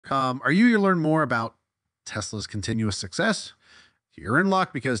Are you to learn more about Tesla's continuous success? You're in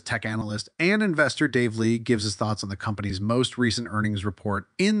luck because tech analyst and investor Dave Lee gives his thoughts on the company's most recent earnings report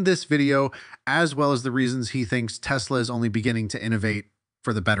in this video, as well as the reasons he thinks Tesla is only beginning to innovate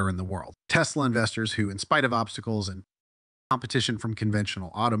for the better in the world. Tesla investors who, in spite of obstacles and competition from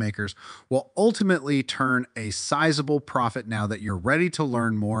conventional automakers, will ultimately turn a sizable profit now that you're ready to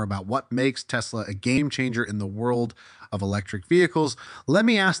learn more about what makes Tesla a game changer in the world of electric vehicles. Let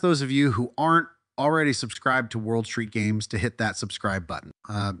me ask those of you who aren't already subscribed to World Street Games to hit that subscribe button.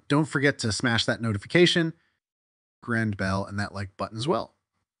 Don't forget to smash that notification, grand bell, and that like button as well.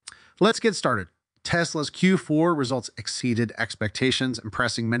 Let's get started. Tesla's Q4 results exceeded expectations,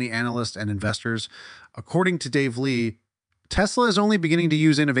 impressing many analysts and investors. According to Dave Lee, Tesla is only beginning to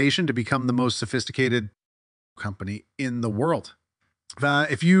use innovation to become the most sophisticated company in the world.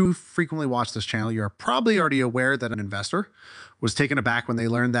 If you frequently watch this channel, you're probably already aware that an investor was taken aback when they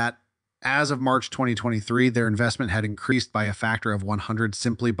learned that as of March 2023, their investment had increased by a factor of 100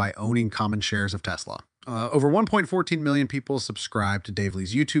 simply by owning common shares of Tesla. Over 1.14 million people subscribe to Dave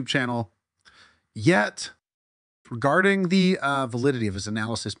Lee's YouTube channel. Yet, regarding the validity of his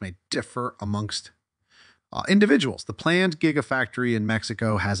analysis may differ amongst individuals. The planned gigafactory in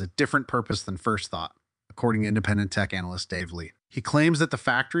Mexico has a different purpose than first thought, according to independent tech analyst Dave Lee. He claims that the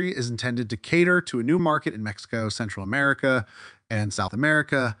factory is intended to cater to a new market in Mexico, Central America, and South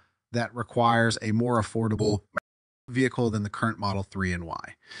America that requires a more affordable vehicle than the current Model 3 and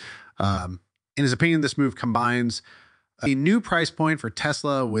Y. In his opinion, this move combines a new price point for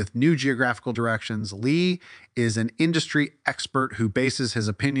Tesla with new geographical directions. Lee is an industry expert who bases his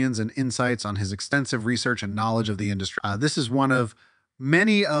opinions and insights on his extensive research and knowledge of the industry. This is one of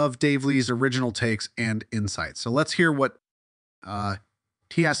many of Dave Lee's original takes and insights. So let's hear what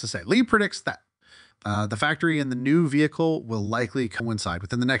he has to say. Lee predicts that the factory and the new vehicle will likely coincide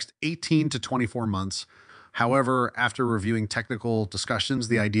within the next 18 to 24 months. However, after reviewing technical discussions,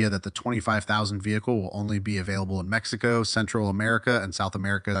 the idea that the 25,000 vehicle will only be available in Mexico, Central America, and South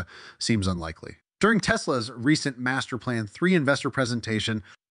America seems unlikely. During Tesla's recent Master Plan 3 investor presentation,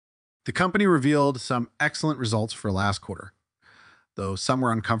 the company revealed some excellent results for last quarter, though some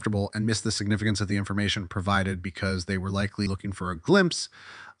were uncomfortable and missed the significance of the information provided because they were likely looking for a glimpse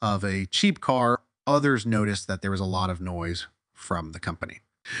of a cheap car. Others noticed that there was a lot of noise from the company.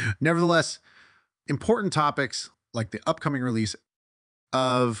 Nevertheless, important topics like the upcoming release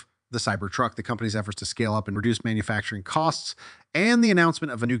of the Cybertruck, the company's efforts to scale up and reduce manufacturing costs, and the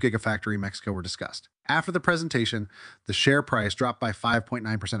announcement of a new gigafactory in Mexico were discussed. After the presentation, the share price dropped by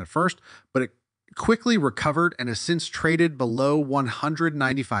 5.9% at first, but it quickly recovered and has since traded below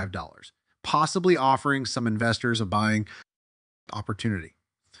 $195, possibly offering some investors a buying opportunity.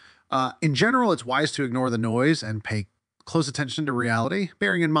 In general, it's wise to ignore the noise and pay close attention to reality,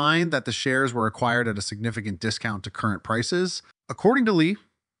 bearing in mind that the shares were acquired at a significant discount to current prices. According to Lee,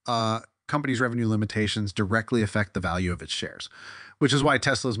 company's revenue limitations directly affect the value of its shares, which is why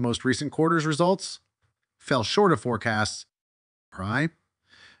Tesla's most recent quarter's results fell short of forecasts. Right?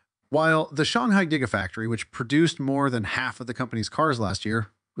 While the Shanghai Gigafactory, which produced more than half of the company's cars last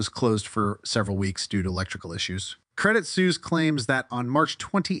year, was closed for several weeks due to electrical issues. Credit Suisse claims that on March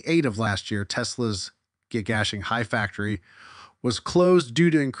 28 of last year, Tesla's Gigashing factory was closed due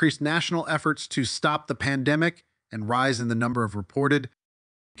to increased national efforts to stop the pandemic and rise in the number of reported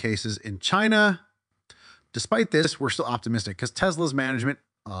cases in China. Despite this, we're still optimistic because Tesla's management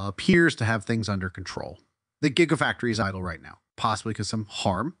appears to have things under control. The Gigafactory is idle right now, possibly because some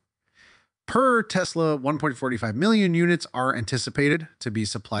harm. Per Tesla, 1.45 million units are anticipated to be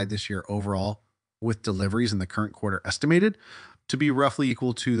supplied this year overall, with deliveries in the current quarter estimated to be roughly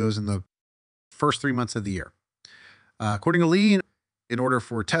equal to those in the first 3 months of the year. According to Lee, in order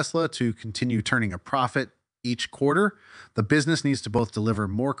for Tesla to continue turning a profit each quarter, the business needs to both deliver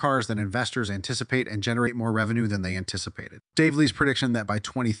more cars than investors anticipate and generate more revenue than they anticipated. Dave Lee's prediction that by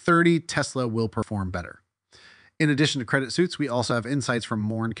 2030, Tesla will perform better. In addition to Credit Suisse, we also have insights from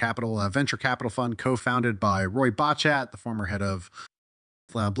Morn Capital, a venture capital fund co-founded by Roy Botchat, the former head of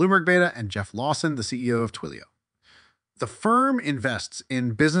Bloomberg Beta, and Jeff Lawson, the CEO of Twilio. The firm invests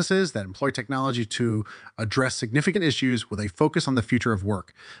in businesses that employ technology to address significant issues with a focus on the future of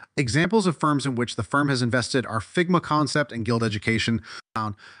work. Examples of firms in which the firm has invested are Figma Concept and Guild Education.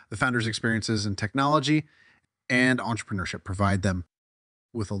 The founders' experiences in technology and entrepreneurship provide them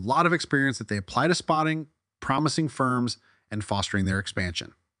with a lot of experience that they apply to spotting promising firms and fostering their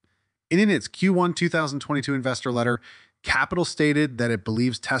expansion. In its Q1 2022 investor letter, Capital stated that it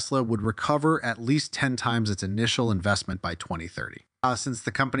believes Tesla would recover at least 10 times its initial investment by 2030. Since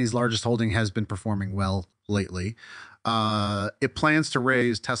the company's largest holding has been performing well lately, It plans to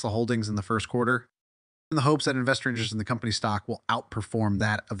raise Tesla holdings in the first quarter in the hopes that investor interest in the company stock will outperform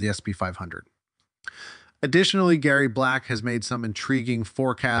that of the S&P 500. Additionally, Gary Black has made some intriguing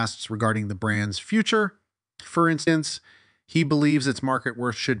forecasts regarding the brand's future. For instance, he believes its market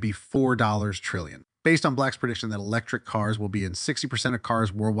worth should be $4 trillion. Based on Black's prediction that electric cars will be in 60% of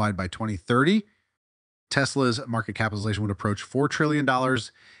cars worldwide by 2030, Tesla's market capitalization would approach $4 trillion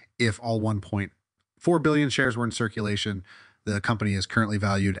if all 1.4 billion shares were in circulation. The company is currently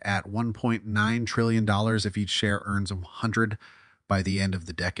valued at $1.9 trillion if each share earns 100 by the end of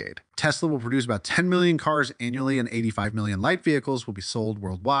the decade. Tesla will produce about 10 million cars annually and 85 million light vehicles will be sold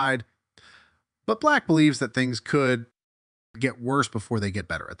worldwide. But Black believes that things could get worse before they get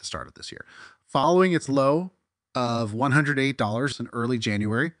better at the start of this year. Following its low of $108 in early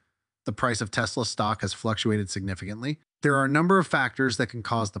January, the price of Tesla stock has fluctuated significantly. There are a number of factors that can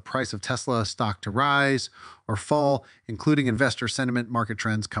cause the price of Tesla stock to rise or fall, including investor sentiment, market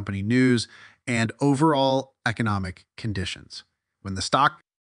trends, company news, and overall economic conditions. When the stock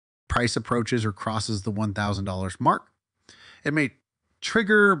price approaches or crosses the $1,000 mark, it may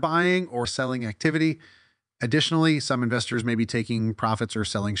trigger buying or selling activity. Additionally, some investors may be taking profits or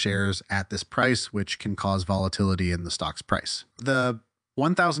selling shares at this price, which can cause volatility in the stock's price. The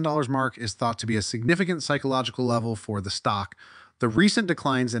 $1,000 mark is thought to be a significant psychological level for the stock. The recent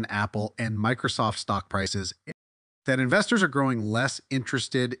declines in Apple and Microsoft stock prices that investors are growing less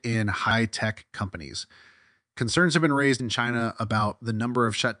interested in high-tech companies. Concerns have been raised in China about the number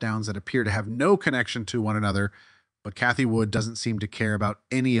of shutdowns that appear to have no connection to one another, but Cathie Wood doesn't seem to care about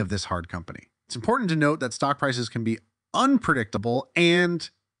any of this hard company. It's important to note that stock prices can be unpredictable and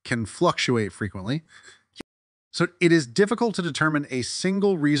can fluctuate frequently. So it is difficult to determine a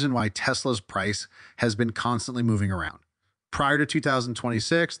single reason why Tesla's price has been constantly moving around. Prior to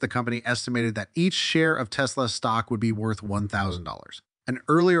 2026, the company estimated that each share of Tesla stock would be worth $1,000. An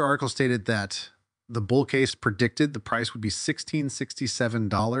earlier article stated that the bull case predicted the price would be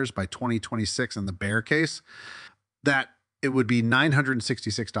 $1,667 by 2026, and the bear case that it would be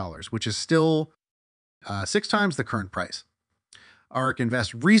 $966, which is still 6 times the current price. ARK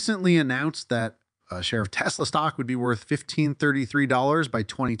Invest recently announced that a share of Tesla stock would be worth $1,533 by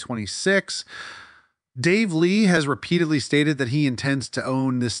 2026. Dave Lee has repeatedly stated that he intends to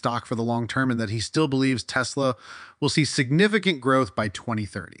own this stock for the long term and that he still believes Tesla will see significant growth by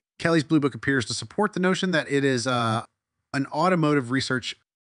 2030. Kelly's Blue Book appears to support the notion that it is an automotive research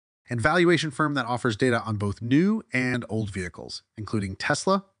and valuation firm that offers data on both new and old vehicles, including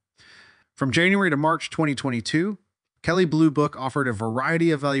Tesla. From January to March 2022, Kelly Blue Book offered a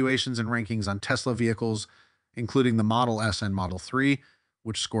variety of valuations and rankings on Tesla vehicles, including the Model S and Model 3,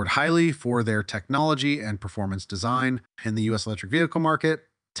 which scored highly for their technology and performance design. In the U.S. electric vehicle market,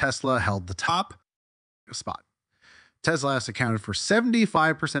 Tesla held the top spot. Tesla has accounted for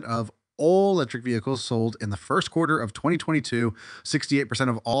 75% of all electric vehicles sold in the first quarter of 2022. 68%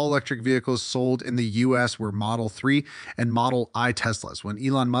 of all electric vehicles sold in the U.S. were Model 3 and Model I Teslas. When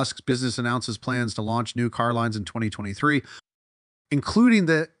Elon Musk's business announces plans to launch new car lines in 2023, including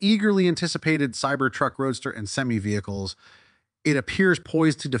the eagerly anticipated Cybertruck Roadster and Semi vehicles, it appears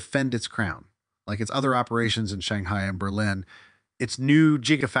poised to defend its crown. Like its other operations in Shanghai and Berlin, its new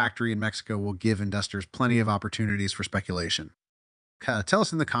Gigafactory in Mexico will give investors plenty of opportunities for speculation. Tell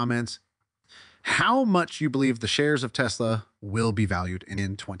us in the comments how much you believe the shares of Tesla will be valued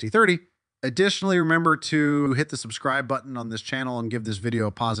in 2030. Additionally, remember to hit the subscribe button on this channel and give this video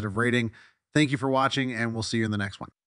a positive rating. Thank you for watching, and we'll see you in the next one.